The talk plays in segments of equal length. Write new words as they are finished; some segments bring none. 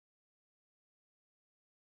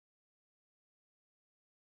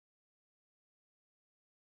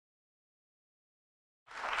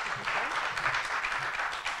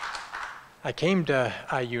I came to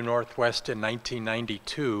IU Northwest in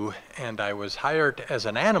 1992, and I was hired as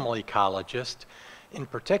an animal ecologist, in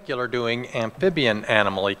particular doing amphibian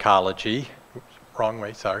animal ecology. Oops, wrong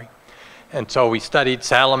way, sorry. And so we studied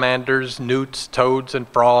salamanders, newts, toads, and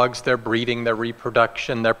frogs, their breeding, their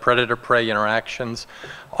reproduction, their predator-prey interactions,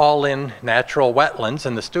 all in natural wetlands,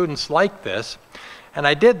 and the students liked this. And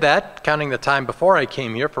I did that, counting the time before I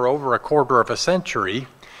came here, for over a quarter of a century.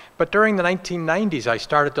 But during the 1990s, I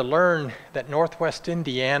started to learn that Northwest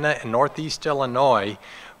Indiana and Northeast Illinois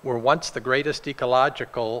were once the greatest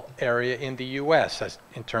ecological area in the US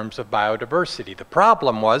in terms of biodiversity. The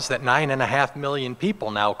problem was that 9.5 million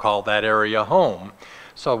people now call that area home.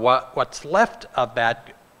 So what's left of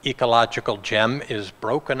that ecological gem is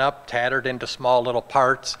broken up, tattered into small little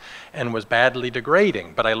parts, and was badly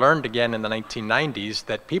degrading. But I learned again in the 1990s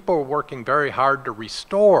that people were working very hard to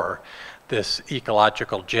restore this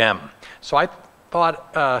ecological gem. So I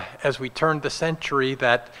thought as we turned the century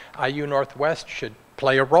that IU Northwest should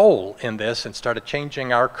play a role in this, and started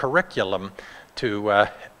changing our curriculum to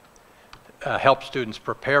help students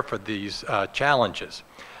prepare for these challenges.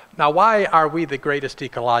 Now, why are we the greatest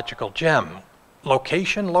ecological gem?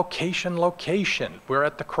 Location, location, location. We're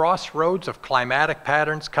at the crossroads of climatic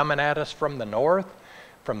patterns coming at us from the north,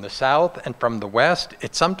 from the south, and from the west.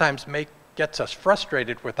 It sometimes gets us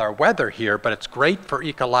frustrated with our weather here, but it's great for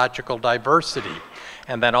ecological diversity.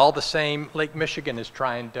 And then all the same, Lake Michigan is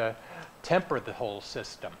trying to temper the whole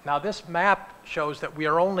system. Now this map shows that we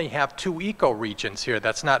only have 2 ecoregions here.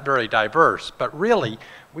 That's not very diverse, but really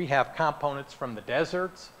we have components from the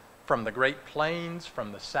deserts, from the Great Plains,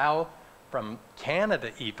 from the south, from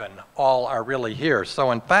Canada even, all are really here.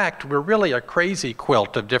 So in fact, we're really a crazy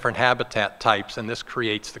quilt of different habitat types, and this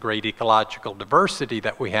creates the great ecological diversity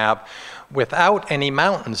that we have without any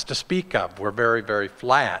mountains to speak of. We're very, very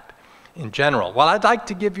flat in general. Well, I'd like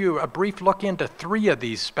to give you a brief look into 3 of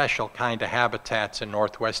these special kind of habitats in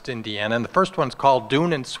Northwest Indiana. And the first one's called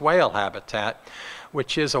dune and swale habitat,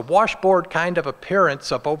 which is a washboard kind of appearance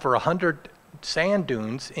of over 100 sand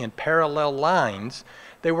dunes in parallel lines.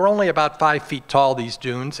 They were only about 5 feet tall, these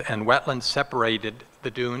dunes, and wetlands separated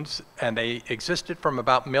the dunes, and they existed from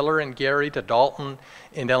about Miller and Gary to Dalton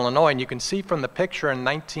in Illinois. And you can see from the picture in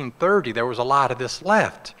 1930, there was a lot of this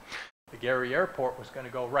left. The Gary Airport was going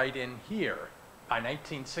to go right in here. By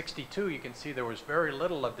 1962, you can see there was very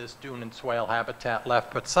little of this dune and swale habitat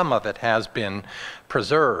left, but some of it has been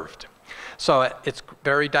preserved. So it's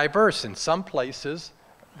very diverse. In some places,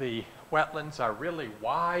 the wetlands are really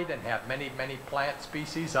wide and have many, many plant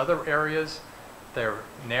species. Other areas, they're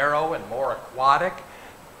narrow and more aquatic.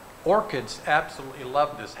 Orchids absolutely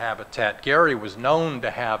love this habitat. Gary was known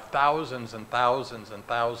to have thousands and thousands and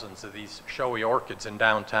thousands of these showy orchids in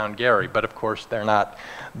downtown Gary, but of course they're not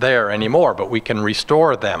there anymore, but we can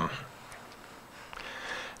restore them.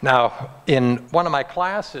 Now, in one of my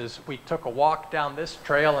classes, we took a walk down this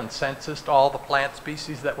trail and censused all the plant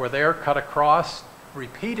species that were there, cut across,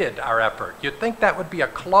 repeated our effort. You'd think that would be a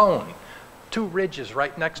clone. 2 ridges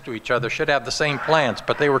right next to each other should have the same plants,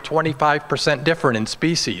 but they were 25% different in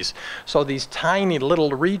species. So these tiny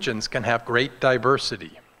little regions can have great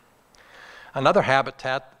diversity. Another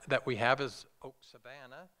habitat that we have is oak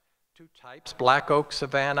savanna. 2 types, black oak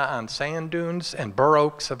savanna on sand dunes and bur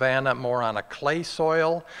oak savanna more on a clay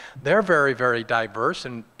soil. They're very, very diverse,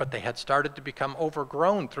 but they had started to become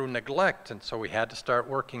overgrown through neglect, and so we had to start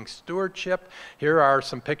working stewardship. Here are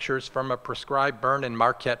some pictures from a prescribed burn in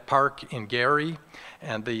Marquette Park in Gary,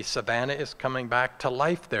 and the savanna is coming back to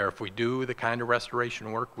life there if we do the kind of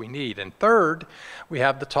restoration work we need. And third, we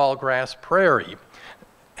have the tall grass prairie.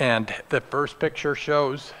 And the first picture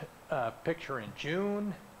shows a picture in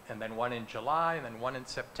June, and then one in July, and then one in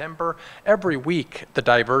September. Every week, the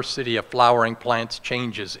diversity of flowering plants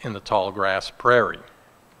changes in the tall grass prairie.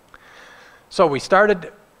 So we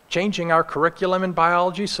started changing our curriculum in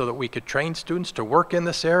biology so that we could train students to work in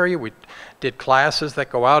this area. We did classes that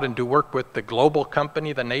go out and do work with the global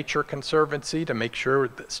company, the Nature Conservancy, to make sure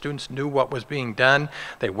that students knew what was being done.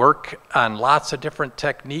 They work on lots of different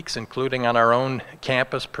techniques, including on our own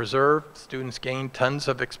campus preserve. Students gain tons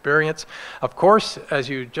of experience. Of course, as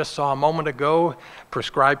you just saw a moment ago,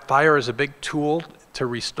 prescribed fire is a big tool to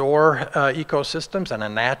restore ecosystems and a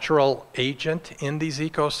natural agent in these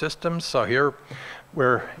ecosystems. So here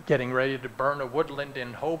we're getting ready to burn a woodland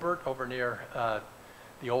in Hobart over near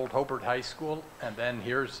the old Hobart High School, and then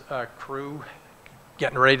here's a crew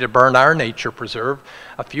getting ready to burn our nature preserve.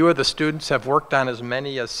 A few of the students have worked on as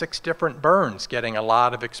many as 6 different burns, getting a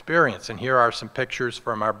lot of experience. And here are some pictures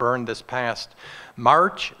from our burn this past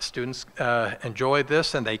March. Students enjoy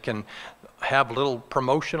this, and they can have little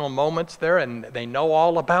promotional moments there, and they know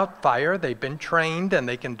all about fire. They've been trained, and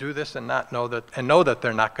they can do this and know that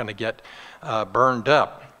they're not going to get burned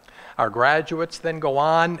up. Our graduates then go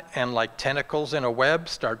on and, like tentacles in a web,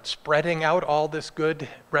 start spreading out all this good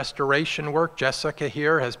restoration work. Jessica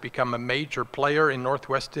here has become a major player in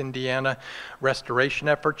Northwest Indiana restoration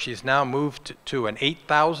efforts. She's now moved to an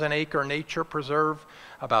 8,000-acre nature preserve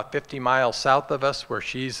about 50 miles south of us, where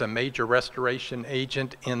she's a major restoration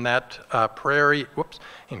agent in that prairie,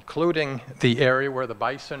 including the area where the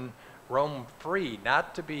bison roam free,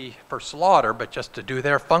 not to be for slaughter, but just to do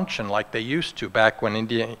their function like they used to back when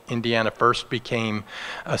Indiana first became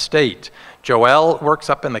a state. Joelle works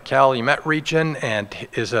up in the Calumet region and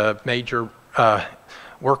is a major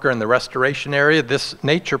worker in the restoration area. This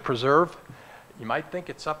nature preserve, you might think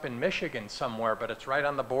it's up in Michigan somewhere, but it's right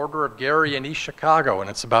on the border of Gary and East Chicago, and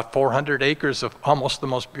it's about 400 acres of almost the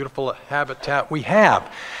most beautiful habitat we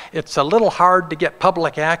have. It's a little hard to get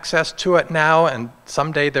public access to it now, and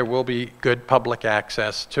someday there will be good public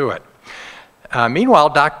access to it. Meanwhile,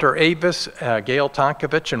 Dr. Avis, Gail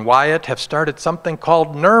Tonkovich, and Wyatt have started something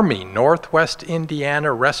called NRMI, Northwest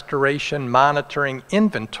Indiana Restoration Monitoring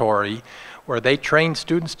Inventory, where they train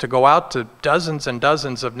students to go out to dozens and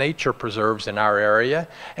dozens of nature preserves in our area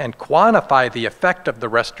and quantify the effect of the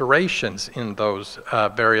restorations in those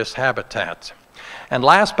various habitats. And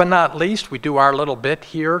last but not least, we do our little bit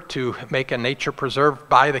here to make a nature preserve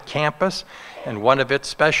by the campus. And one of its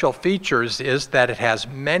special features is that it has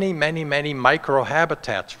many, many, many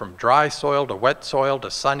microhabitats, from dry soil to wet soil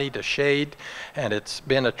to sunny to shade. And it's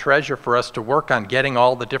been a treasure for us to work on getting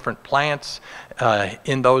all the different plants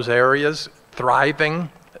in those areas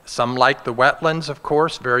thriving. Some like the wetlands, of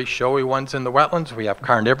course, very showy ones in the wetlands. We have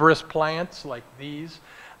carnivorous plants like these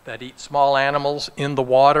that eat small animals in the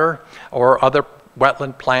water, or other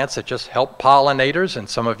wetland plants that just help pollinators, and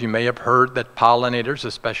some of you may have heard that pollinators,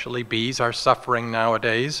 especially bees, are suffering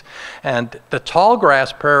nowadays. And the tall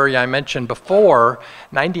grass prairie I mentioned before,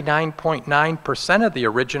 99.9% of the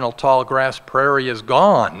original tall grass prairie is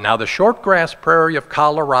gone. Now the short grass prairie of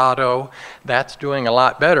Colorado, that's doing a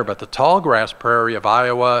lot better, but the tall grass prairie of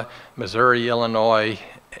Iowa, Missouri, Illinois,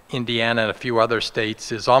 Indiana, and a few other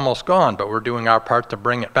states is almost gone, but we're doing our part to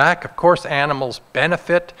bring it back. Of course, animals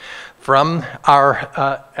benefit from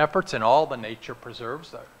our efforts in all the nature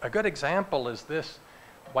preserves. A good example is this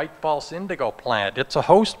white false indigo plant. It's a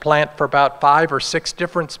host plant for about 5 or 6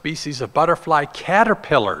 different species of butterfly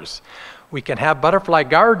caterpillars. We can have butterfly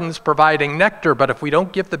gardens providing nectar, but if we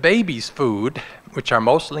don't give the babies food, which are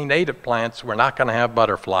mostly native plants, we're not going to have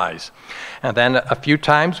butterflies. And then a few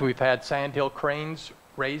times we've had sandhill cranes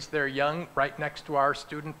raise their young right next to our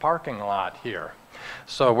student parking lot here.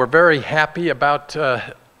 So we're very happy about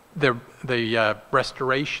the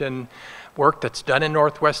restoration work that's done in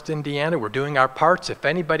Northwest Indiana. We're doing our parts. If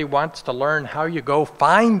anybody wants to learn how you go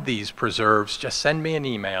find these preserves, just send me an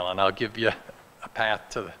email and I'll give you a path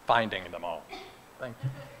to finding them all. Thank you.